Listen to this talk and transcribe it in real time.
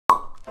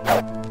In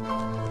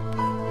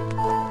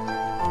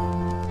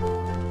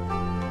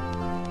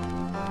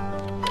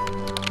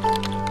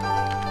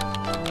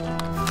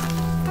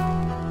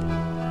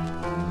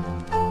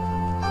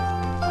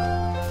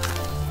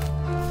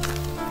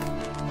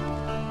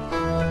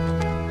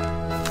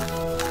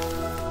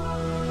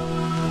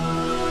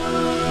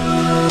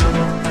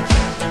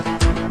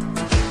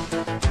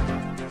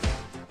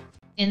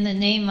the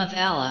name of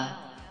Allah,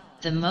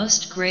 the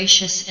most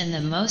gracious and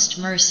the most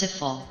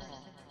merciful.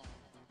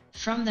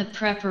 From the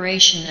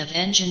preparation of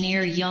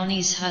engineer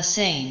Yonis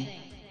Hussain,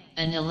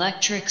 an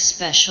electric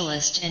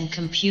specialist in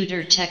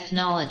computer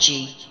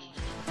technology.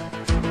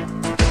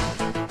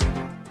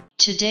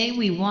 Today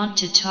we want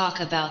to talk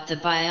about the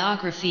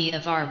biography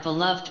of our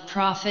beloved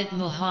Prophet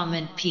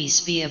Muhammad,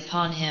 peace be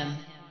upon him,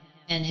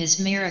 and his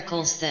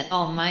miracles that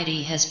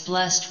Almighty has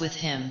blessed with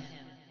him.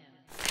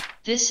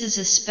 This is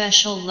a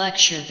special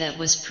lecture that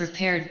was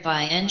prepared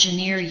by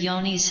engineer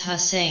Yonis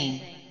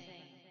Hussain.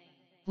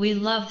 We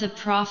love the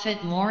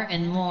Prophet more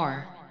and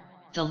more.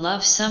 The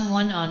love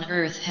someone on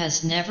earth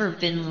has never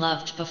been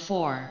loved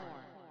before.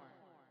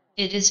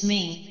 It is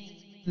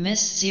me,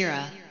 Miss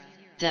Zira,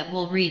 that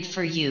will read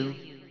for you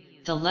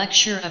the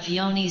lecture of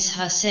Yonis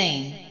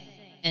Hussain,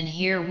 and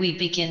here we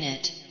begin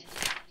it.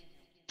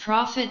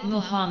 Prophet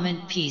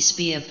Muhammad, peace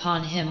be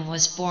upon him,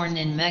 was born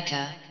in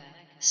Mecca,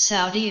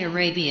 Saudi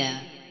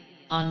Arabia,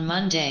 on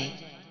Monday,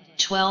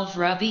 12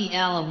 Rabi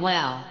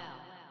al-Awwal.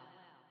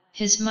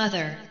 His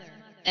mother,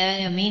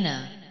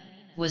 Amina,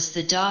 was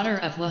the daughter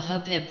of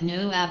Wahab ibn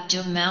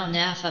Abdul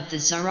Manaf of the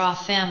Zira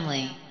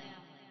family.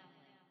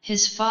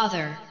 His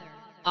father,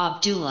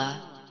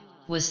 Abdullah,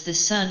 was the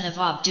son of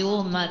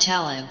Abdul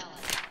Muttalib.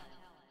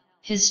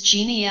 His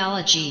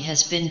genealogy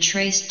has been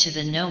traced to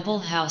the noble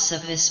house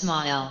of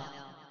Ismail,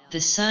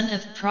 the son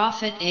of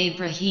Prophet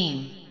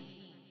Abraham.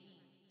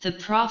 The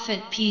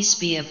Prophet, peace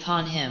be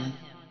upon him,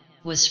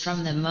 was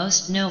from the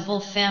most noble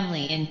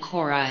family in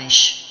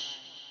Quraysh.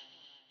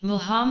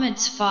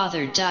 Muhammad's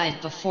father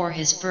died before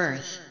his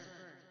birth.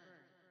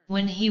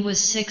 When he was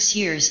 6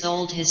 years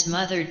old, his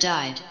mother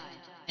died,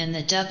 and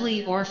the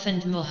doubly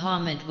orphaned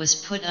Muhammad was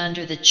put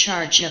under the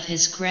charge of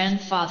his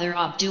grandfather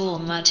Abdul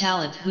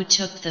Muttalib, who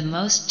took the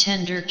most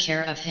tender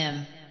care of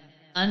him.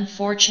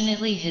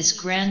 Unfortunately, his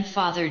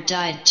grandfather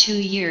died 2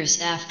 years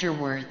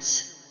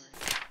afterwards.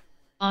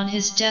 On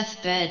his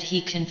deathbed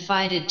he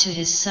confided to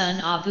his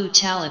son Abu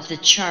Talib the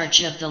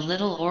charge of the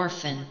little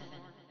orphan.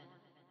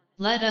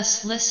 Let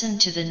us listen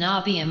to the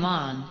Nabi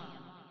Aman.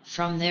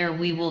 From there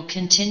we will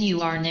continue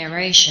our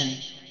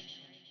narration.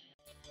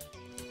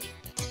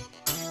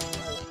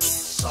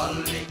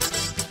 صلي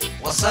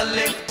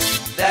وسلم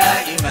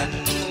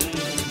دائما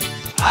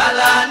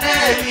على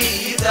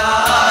نبي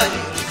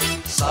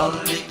دايم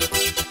صلي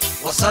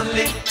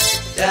وسلم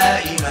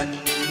دائما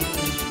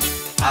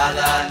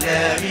على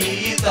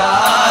نبي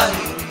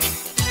دايم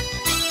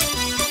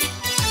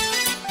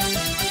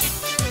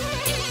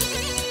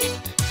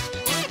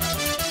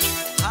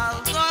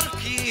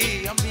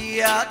هالدركي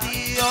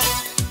أنبياديو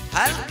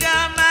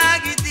هالكما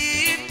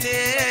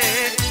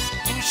جديدتي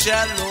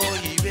وشالو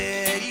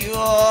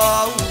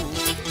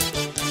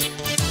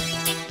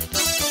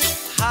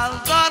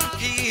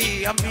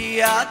هالدركي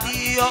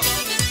أنبياديو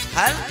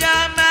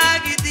هالكما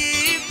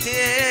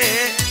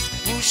جديدتي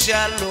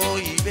وشالو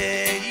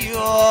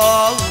يبيو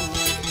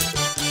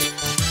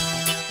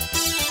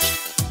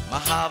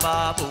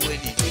محباب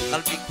ولي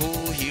قلبي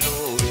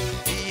كوهيلو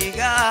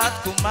إيجاد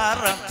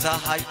كمرم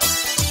تهاي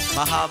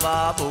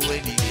محباب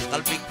ولي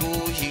قلبي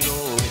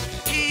كوهيلو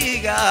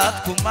إيجاد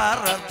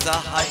كمرم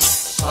تهاي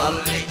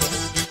صلي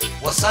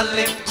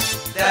وسلم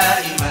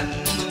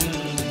دائما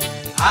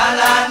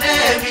على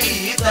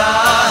نبي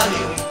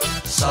دايم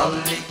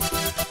صلي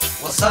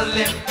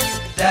وسلم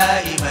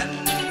دائما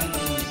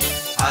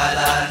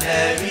على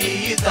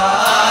نبي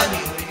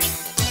دايم.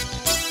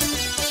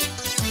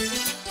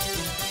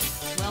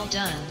 Well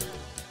done.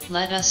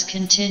 Let us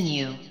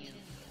continue.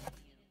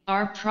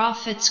 Our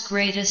Prophet's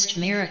greatest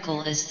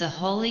miracle is the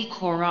Holy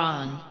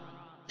Quran,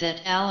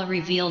 that Allah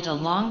revealed a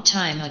long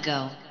time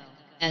ago,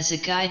 as a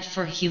guide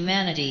for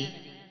humanity,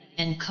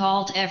 and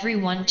called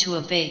everyone to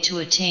obey to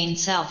attain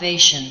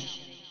salvation.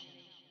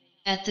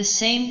 At the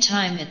same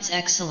time, its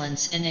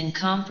excellence and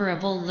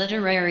incomparable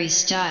literary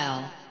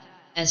style,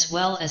 as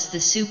well as the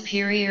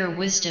superior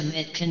wisdom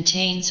it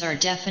contains, are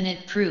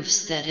definite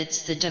proofs that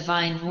it's the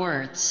divine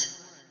words.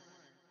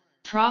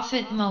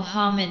 Prophet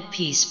Muhammad,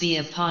 peace be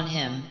upon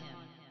him,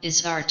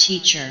 is our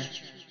teacher,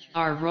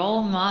 our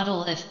role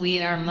model if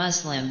we are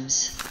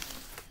Muslims.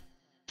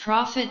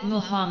 Prophet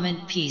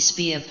Muhammad, peace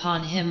be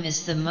upon him,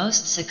 is the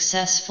most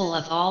successful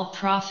of all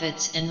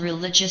prophets and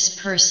religious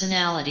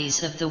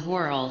personalities of the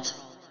world.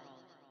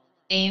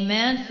 A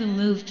man who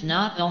moved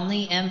not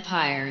only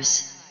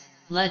empires,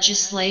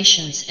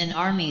 legislations and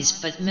armies,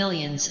 but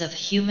millions of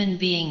human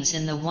beings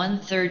in the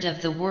 1/3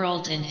 of the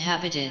world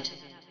inhabited.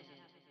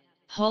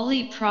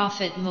 Holy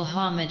Prophet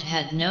Muhammad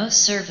had no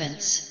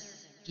servants,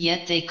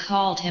 yet they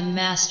called him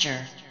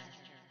master.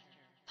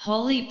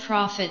 Holy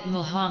Prophet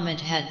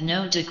Muhammad had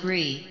no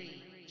degree,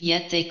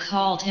 yet they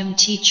called him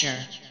teacher.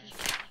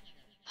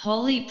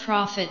 Holy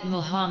Prophet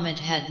Muhammad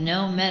had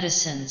no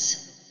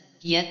medicines,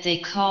 yet they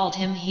called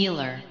him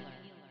healer.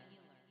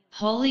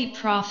 Holy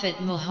Prophet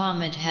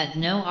Muhammad had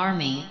no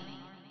army,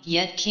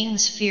 yet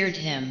kings feared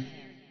him.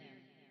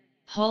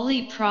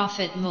 Holy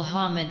Prophet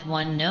Muhammad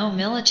won no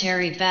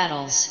military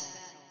battles,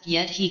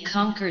 yet he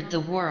conquered the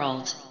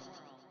world.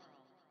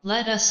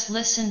 Let us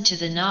listen to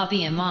the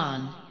Nabi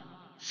Aman.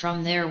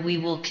 From there we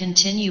will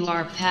continue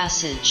our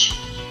passage.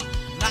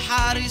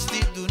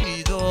 naxariistii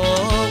dunido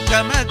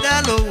kama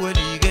daalo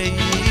weligay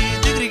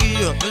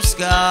digrigiyo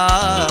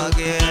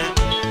xuskaage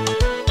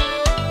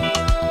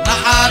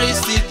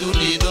naxariistii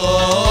dunido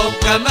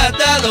kama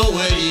daalo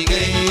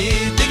weligay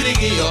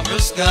digrigiyo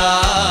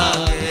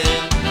xuskaage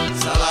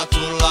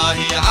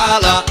salaatullaahi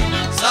ala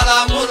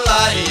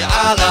salaamullaahi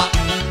ala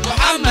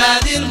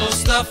muhammadin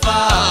mustafa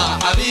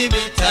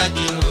habibi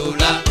tajil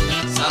ula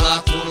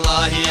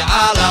salaatullaahi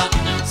ala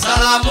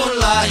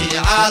salaamullaahi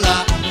ala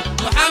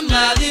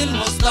محمد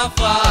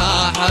المصطفى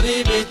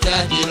حبيب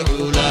تاج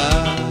العلا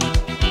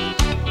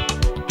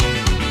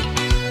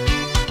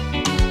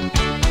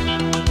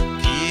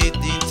كيد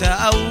انت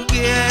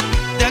اوقات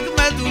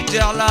تجمد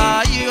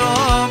وجعلا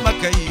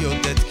يومك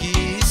يودد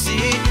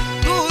كيسي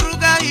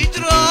نورقا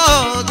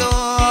يجرودو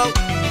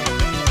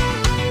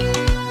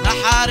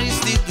نحارس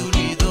دي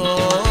دونيدو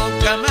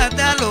كما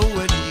دالو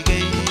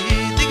وليقي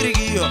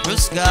تقرقيو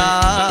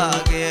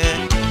حسكاكي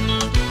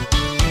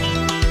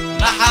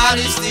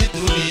naxariistii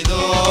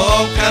dunido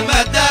kama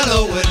daalo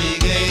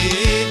weligay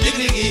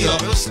digrigiyo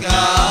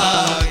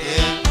xuskaage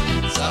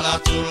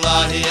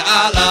salaatullaahi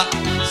ala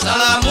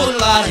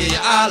salaamullaahi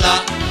ala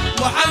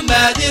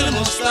muhammadin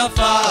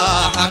mustafa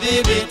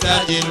habibi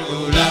tajil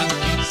ula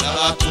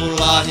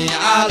salaatullaahi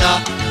ala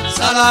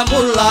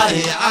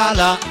salaamullaahi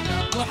ala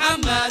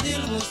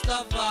muhammadin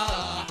mustafa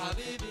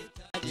habibi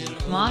tajil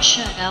ula.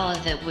 Masha Allah,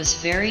 that was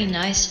very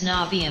nice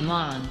Nabi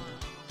Aman.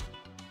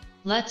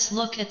 Let's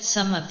look at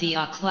some of the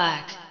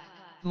akhlaq,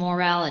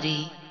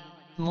 morality,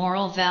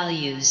 moral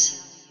values,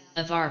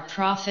 of our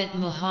Prophet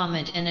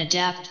Muhammad and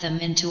adapt them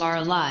into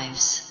our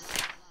lives.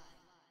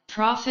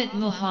 Prophet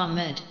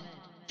Muhammad,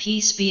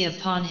 peace be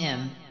upon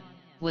him,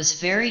 was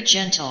very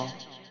gentle.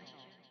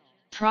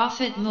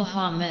 Prophet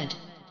Muhammad,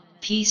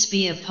 peace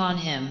be upon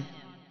him,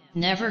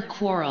 never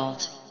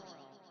quarreled.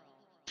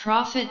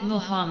 Prophet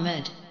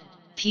Muhammad,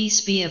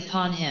 peace be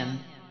upon him,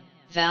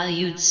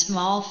 valued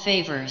small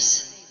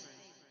favors.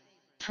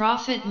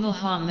 Prophet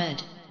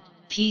Muhammad,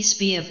 peace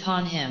be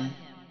upon him,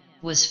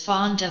 was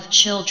fond of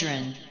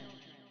children.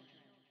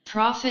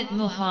 Prophet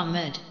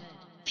Muhammad,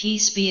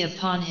 peace be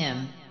upon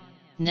him,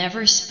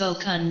 never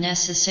spoke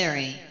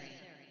unnecessary.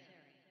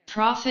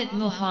 Prophet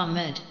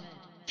Muhammad,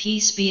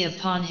 peace be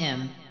upon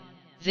him,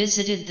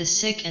 visited the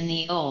sick and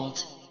the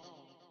old.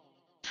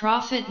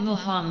 Prophet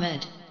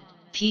Muhammad,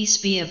 peace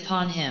be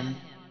upon him,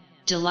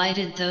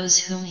 delighted those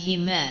whom he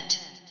met.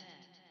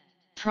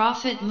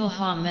 Prophet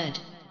Muhammad,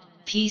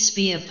 peace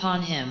be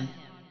upon him,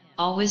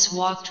 always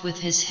walked with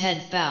his head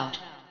bowed.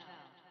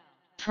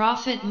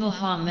 Prophet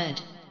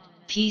Muhammad,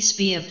 peace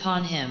be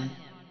upon him,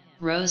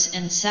 rose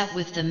and sat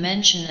with the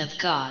mention of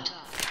God.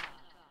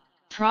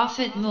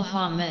 Prophet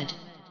Muhammad,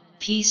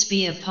 peace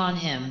be upon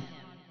him,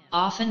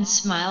 often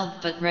smiled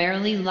but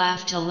rarely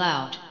laughed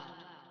aloud.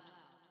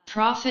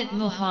 Prophet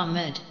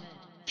Muhammad,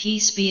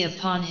 peace be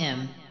upon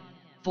him,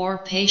 bore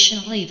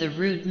patiently the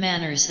rude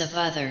manners of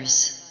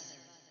others.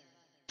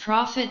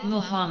 Prophet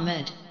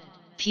Muhammad,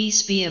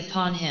 peace be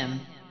upon him,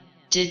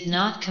 did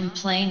not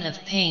complain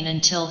of pain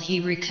until he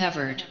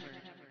recovered.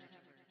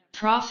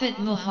 Prophet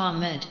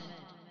Muhammad,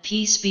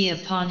 peace be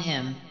upon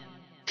him,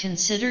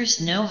 considers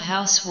no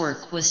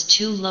housework was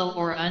too low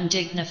or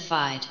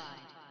undignified.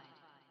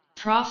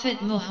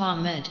 Prophet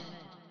Muhammad,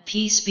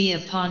 peace be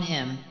upon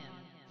him,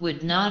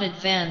 would not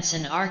advance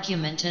an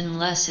argument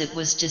unless it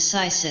was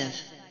decisive.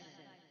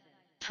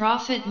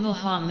 Prophet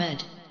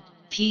Muhammad,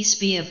 peace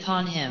be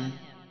upon him,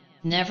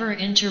 never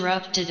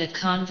interrupted a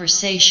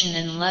conversation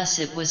unless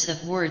it was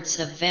of words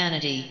of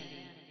vanity.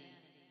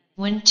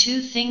 When two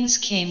things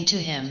came to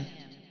him,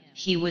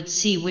 he would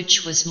see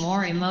which was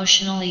more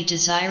emotionally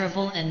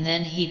desirable and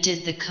then he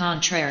did the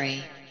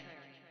contrary.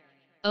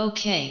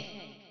 Okay,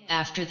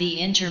 after the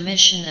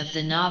intermission of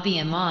the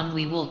Nabi Aman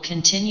we will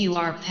continue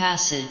our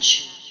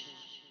passage.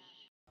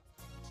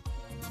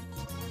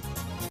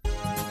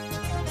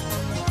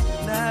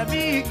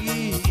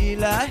 Nabigi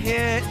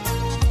ilahe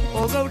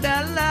ogow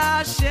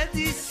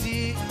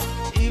dhalaashadiisii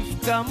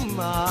ifka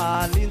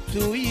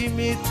maalintuu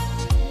yimid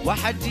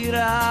waxa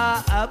jira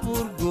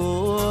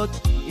abuurgood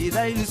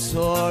idayl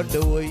soo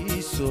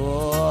dhawayso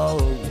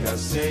ya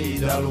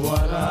sayd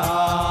alwara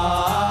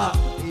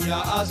ya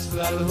asl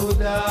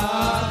alhuda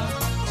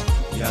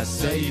ya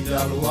sayd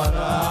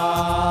alwara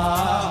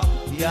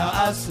ya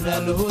asl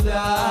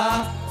alhuda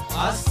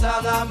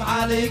assalam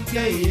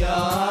alayka ya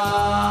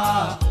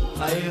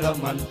khayra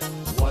man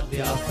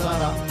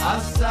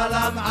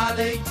السلام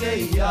عليك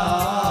يا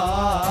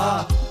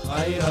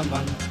خير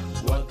من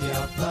ودي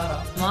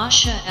الثرى.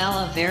 Masha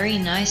Allah, very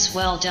nice,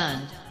 well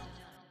done.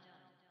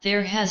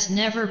 There has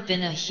never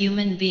been a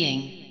human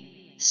being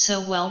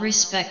so well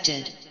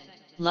respected,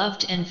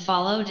 loved and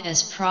followed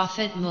as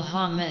Prophet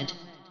Muhammad,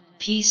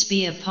 peace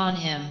be upon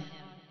him,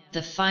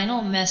 the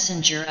final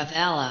messenger of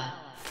Allah.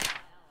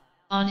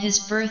 On his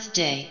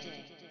birthday,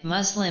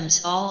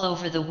 Muslims all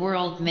over the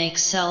world make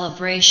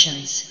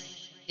celebrations,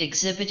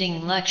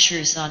 exhibiting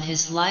lectures on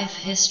his life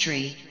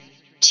history,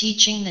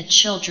 teaching the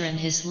children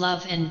his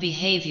love and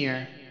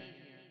behavior.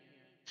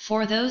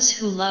 For those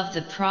who love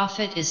the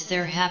Prophet is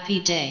their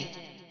happy day,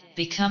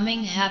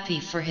 becoming happy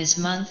for his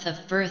month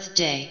of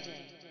birthday,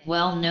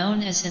 well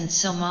known as in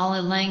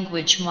Somali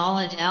language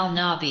Mawlid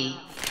al-Nabi.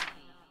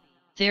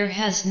 There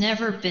has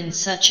never been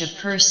such a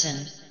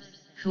person,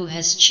 who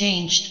has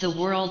changed the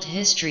world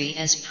history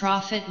as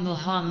Prophet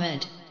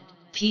Muhammad,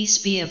 peace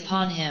be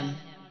upon him,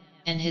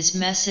 and his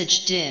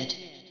message did.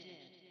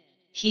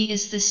 He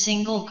is the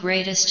single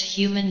greatest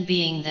human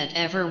being that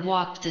ever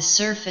walked the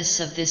surface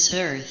of this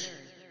earth,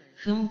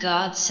 whom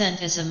God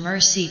sent as a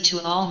mercy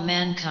to all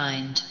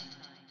mankind.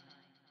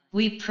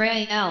 We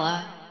pray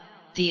Allah,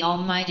 the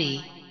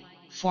Almighty,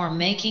 for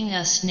making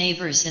us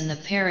neighbors in the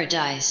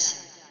paradise,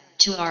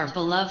 to our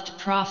beloved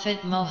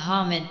Prophet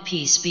Muhammad,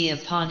 peace be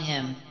upon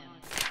him.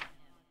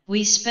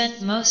 We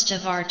spent most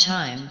of our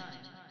time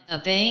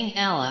obeying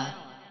Allah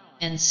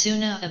and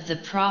Sunnah of the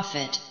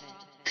Prophet,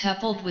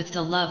 coupled with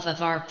the love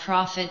of our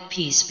Prophet,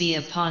 peace be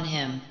upon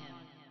him.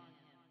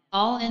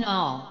 All in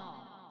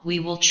all, we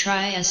will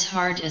try as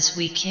hard as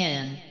we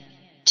can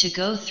to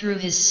go through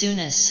his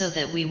sunnahs so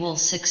that we will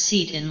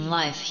succeed in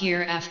life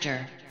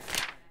hereafter.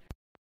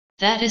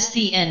 That is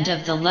the end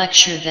of the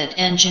lecture that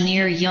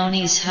engineer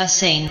Yonis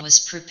Hussain was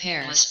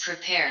prepared.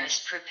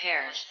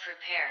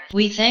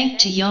 We thank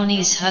to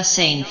Yonis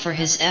Hussain for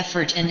his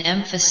effort and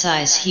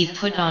emphasis he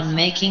put on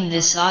making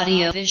this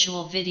audio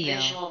visual video.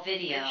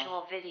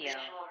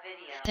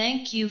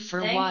 Thank you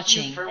for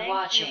watching.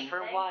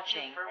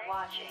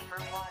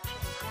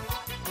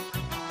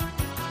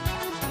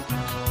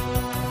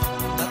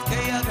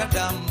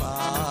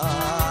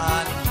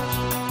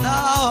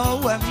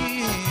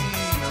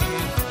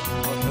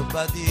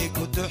 بدي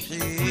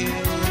كتحي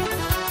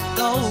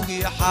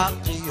دوغي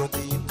حقي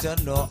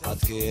دينتنو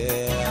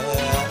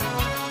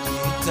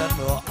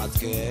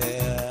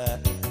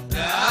عدكين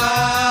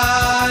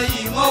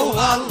دايما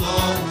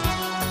والله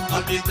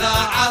قلبي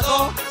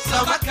داعدو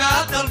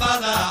سمكات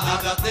المدى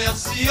أغا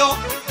تغسيو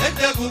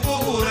انت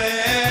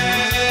قبوري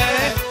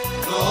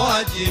لو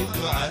أجيب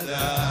دعاء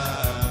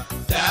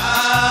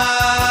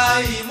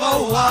دايما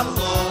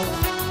والله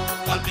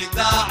قلبي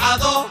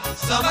داعدو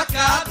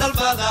سمكات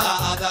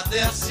البداء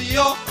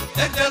تغسيو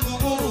انت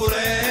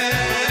قبوري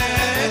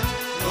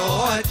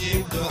لو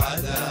أجيب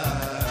دعاء